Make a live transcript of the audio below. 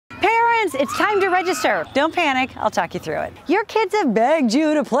Parents, it's time to register. Don't panic, I'll talk you through it. Your kids have begged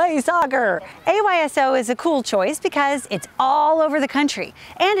you to play soccer. AYSO is a cool choice because it's all over the country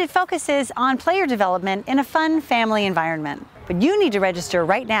and it focuses on player development in a fun family environment. But you need to register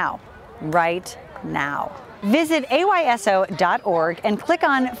right now. Right now. Visit ayso.org and click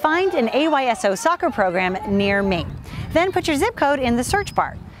on Find an AYSO soccer program near me. Then put your zip code in the search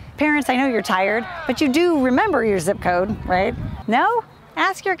bar. Parents, I know you're tired, but you do remember your zip code, right? No?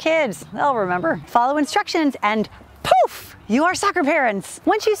 Ask your kids, they'll remember. Follow instructions and poof, you are soccer parents.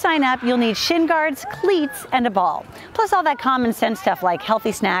 Once you sign up, you'll need shin guards, cleats, and a ball. Plus all that common sense stuff like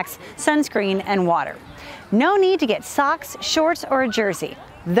healthy snacks, sunscreen, and water. No need to get socks, shorts, or a jersey.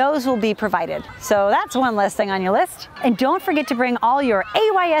 Those will be provided. So that's one less thing on your list. And don't forget to bring all your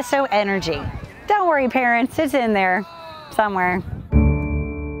AYSO energy. Don't worry, parents, it's in there somewhere.